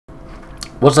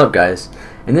What's up, guys?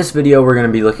 In this video we're going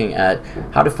to be looking at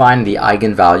how to find the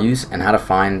eigenvalues and how to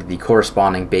find the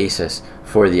corresponding basis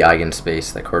for the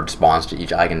eigenspace that corresponds to each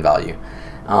eigenvalue.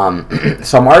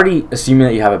 So I'm already assuming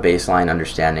that you have a baseline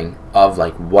understanding of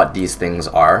like what these things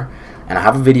are, and I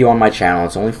have a video on my channel,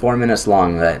 it's only 4 minutes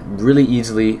long, that really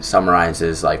easily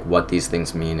summarizes like what these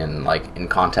things mean and like in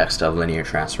context of linear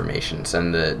transformations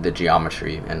and the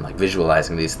geometry and like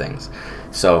visualizing these things.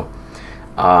 So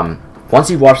once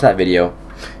you've watched that video,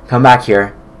 come back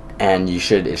here and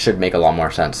it should make a lot more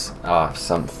sense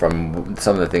from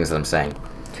some of the things that I'm saying.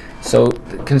 So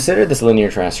consider this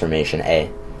linear transformation A.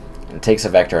 It takes a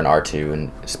vector in R2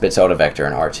 and spits out a vector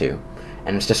in R2,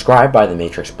 and it's described by the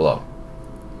matrix below.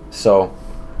 So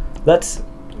let's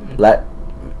let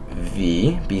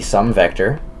V be some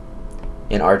vector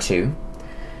in R2,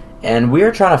 and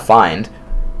we're trying to find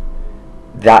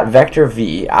that vector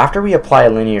V after we apply a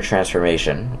linear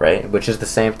transformation, right, which is the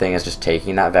same thing as just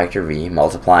taking that vector V,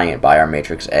 multiplying it by our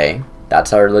matrix A.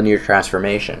 That's our linear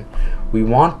transformation. We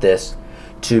want this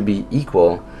to be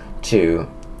equal to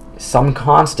some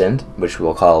constant, which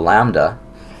we'll call lambda,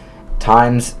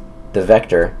 times the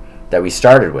vector that we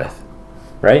started with,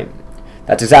 right?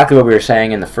 That's exactly what we were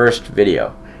saying in the first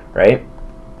video, right?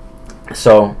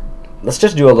 So let's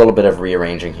just do a little bit of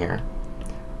rearranging here.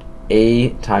 A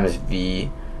times V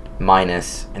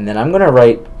minus, and then I'm going to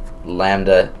write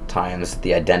lambda times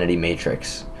the identity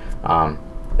matrix, the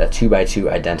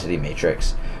 2x2 identity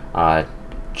matrix,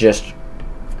 just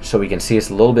so we can see this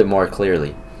a little bit more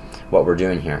clearly what we're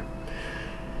doing here.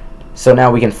 So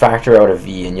now we can factor out a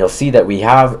V, and you'll see that we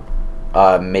have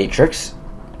a matrix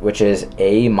which is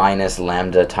A minus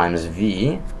lambda times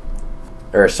V,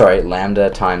 or sorry, lambda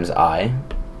times I,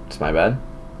 it's my bad,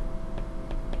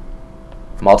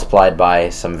 multiplied by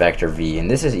some vector V, and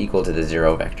this is equal to the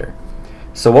 0 vector.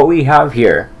 So what we have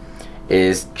here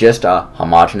is just a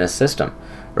homogeneous system,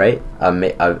 right?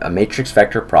 A matrix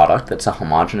vector product that's a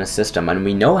homogeneous system, and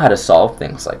we know how to solve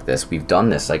things like this. We've done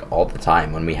this like all the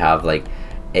time when we have like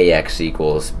AX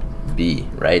equals B,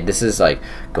 right? This is like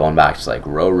going back to like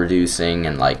row reducing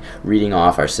and like reading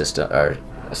off our system, our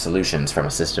solutions from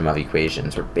a system of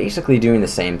equations. We're basically doing the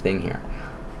same thing here.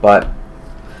 But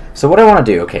so what I want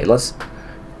to do, okay, let's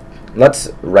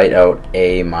write out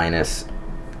A minus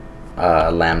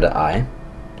lambda I.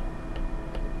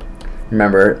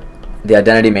 Remember, the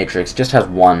identity matrix just has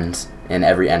ones in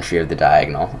every entry of the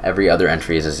diagonal. Every other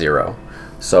entry is a 0.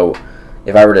 So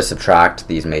if I were to subtract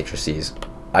these matrices,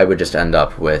 I would just end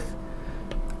up with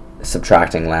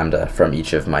subtracting lambda from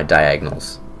each of my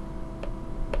diagonals,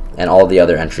 and all the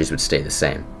other entries would stay the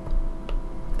same.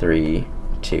 3,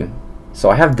 2. So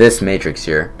I have this matrix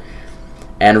here,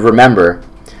 and remember,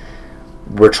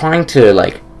 we're trying to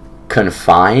like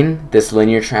confine this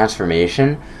linear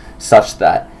transformation such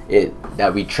that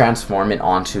we transform it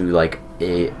onto like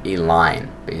a line,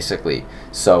 basically.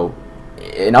 So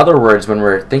in other words, when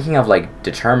we're thinking of like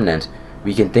determinant,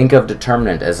 we can think of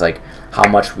determinant as like how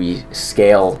much we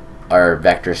scale our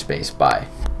vector space by,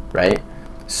 right?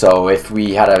 So if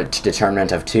we had a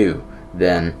determinant of 2,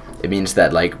 then it means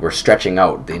that like we're stretching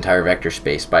out the entire vector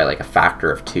space by like a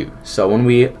factor of 2. So when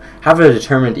we have a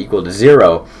determinant equal to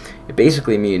 0, it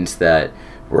basically means that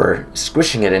we're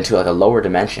squishing it into like a lower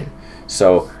dimension.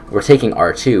 So we're taking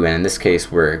R2, and in this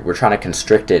case we're trying to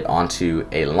constrict it onto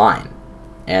a line,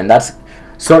 and that's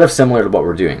sort of similar to what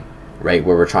we're doing, right,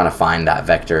 where we're trying to find that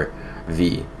vector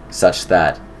V such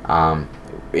that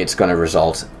it's going to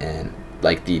result in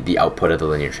like the output of the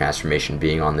linear transformation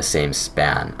being on the same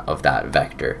span of that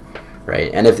vector,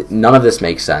 right? And if none of this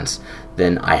makes sense,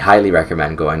 then I highly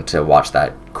recommend going to watch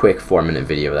that quick 4-minute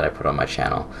video that I put on my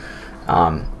channel.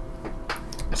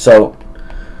 So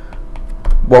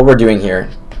what we're doing here,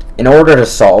 in order to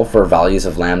solve for values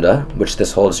of lambda, which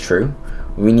this holds true,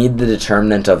 we need the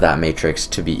determinant of that matrix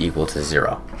to be equal to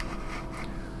 0.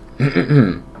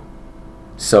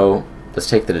 So let's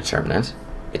take the determinant.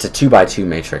 It's a 2x2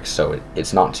 matrix, so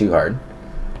it's not too hard.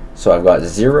 So I've got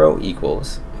 0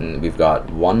 equals, and we've got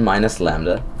 1 minus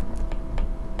lambda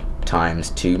times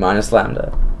 2 minus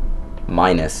lambda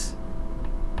minus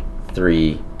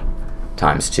 3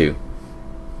 times 2.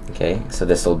 Okay, so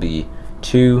this will be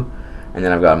 2, and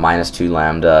then I've got minus 2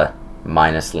 lambda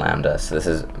minus lambda. So this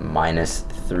is minus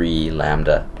 3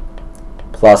 lambda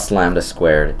plus lambda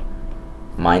squared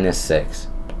minus 6.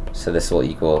 So this will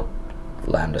equal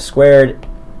lambda squared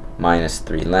minus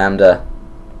 3 lambda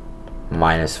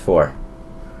minus 4.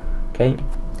 Okay,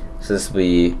 so this will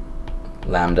be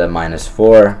lambda minus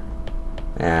 4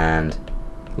 and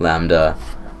lambda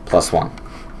plus 1,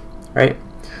 right?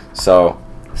 So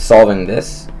solving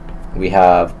this, we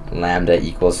have lambda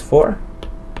equals 4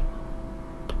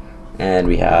 and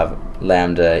we have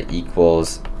lambda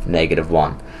equals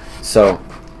 -1. So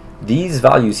these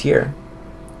values here,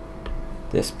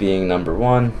 this being number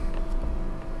 1,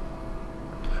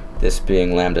 this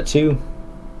being lambda 2,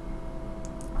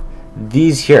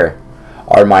 these here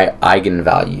are my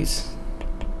eigenvalues,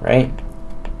 right?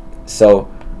 So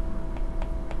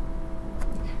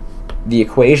the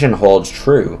equation holds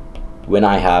true when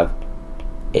I have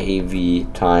AV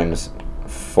times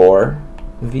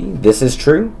 4V. This is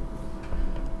true.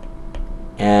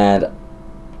 And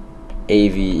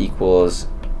AV equals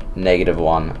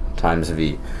 -1 times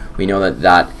V. We know that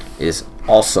that is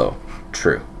also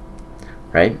true,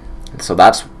 right? So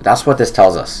that's what this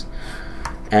tells us.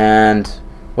 And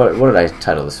what did I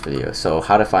title this video? So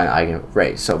how to find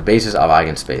so basis of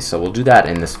eigenspace. So we'll do that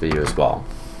in this video as well.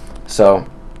 So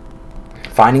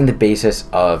finding the basis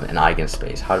of an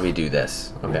eigenspace. How do we do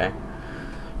this? Okay.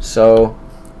 So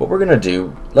what we're gonna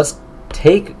do, let's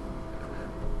take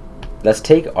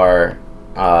our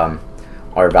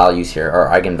values here, our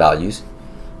eigenvalues,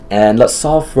 and let's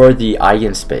solve for the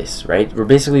eigenspace, right? We're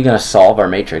basically going to solve our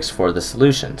matrix for the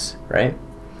solutions, right?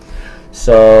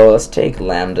 So let's take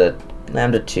lambda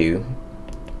 2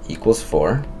 equals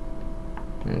 4,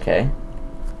 okay?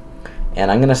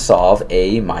 And I'm going to solve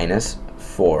a minus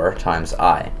 4 times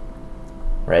I,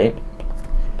 right?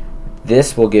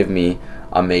 This will give me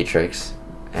a matrix,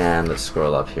 and let's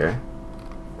scroll up here.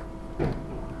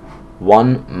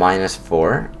 1 minus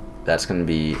 4, that's going to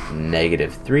be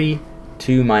 -3.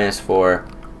 2 minus 4,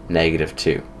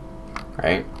 -2,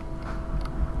 right?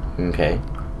 Okay.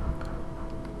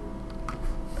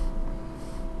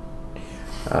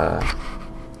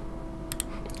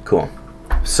 Cool.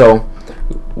 So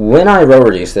when I row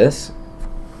reduce this,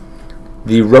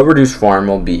 the row reduced form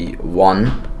will be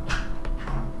 1,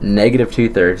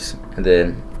 -2/3, and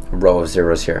then a row of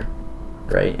zeros here,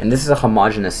 right? And this is a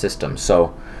homogeneous system,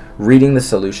 so reading the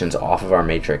solutions off of our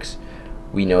matrix,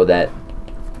 we know that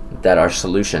our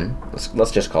solution,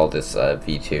 let's just call this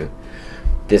V2,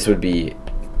 this would be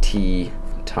T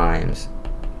times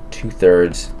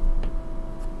 2/3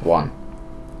 1,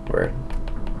 where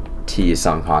T is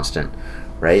some constant,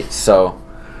 right? So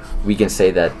we can say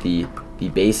that the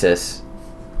basis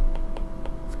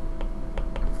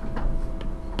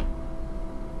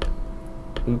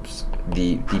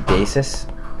the basis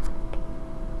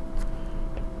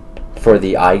for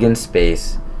the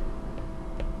eigenspace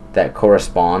that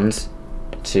corresponds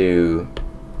to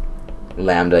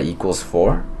lambda equals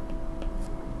 4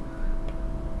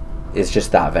 is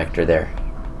just that vector there,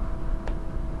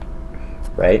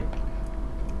 right?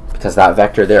 Because that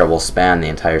vector there will span the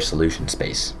entire solution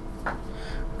space.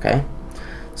 Okay,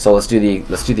 so let's do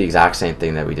the exact same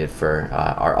thing that we did for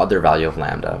our other value of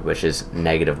lambda, which is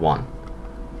 -1.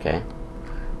 Okay,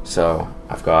 so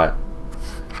I've got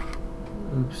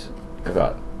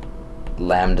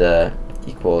lambda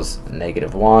equals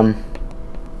 -1,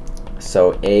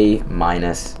 so a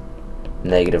minus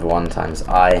 -1 times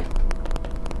I,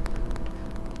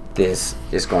 this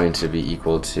is going to be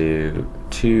equal to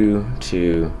 2,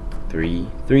 2, 3,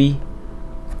 3.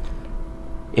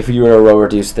 If you were to row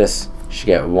reduce this, you should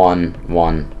get 1,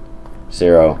 1,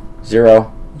 0,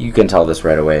 0. You can tell this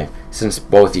right away, since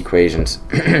both equations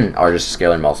are just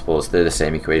scalar multiples, they're the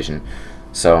same equation.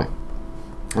 So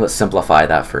let's simplify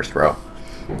that first row,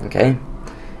 okay?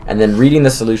 And then reading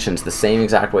the solutions the same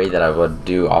exact way that I would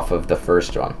do off of the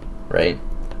first one, right?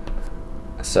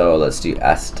 So let's do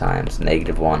s times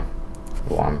 -1,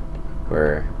 1,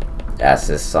 where s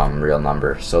is some real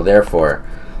number. So therefore,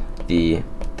 the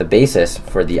basis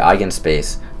for the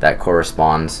eigenspace that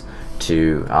corresponds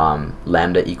to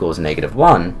lambda equals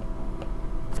 -1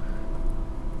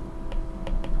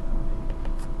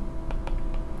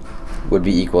 would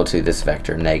be equal to this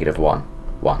vector -1,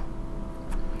 1.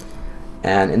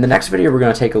 And in the next video, we're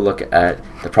going to take a look at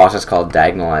the process called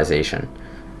diagonalization.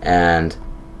 And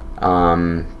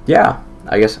yeah,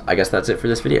 I guess that's it for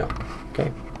this video.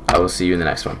 Okay, I will see you in the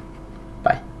next one.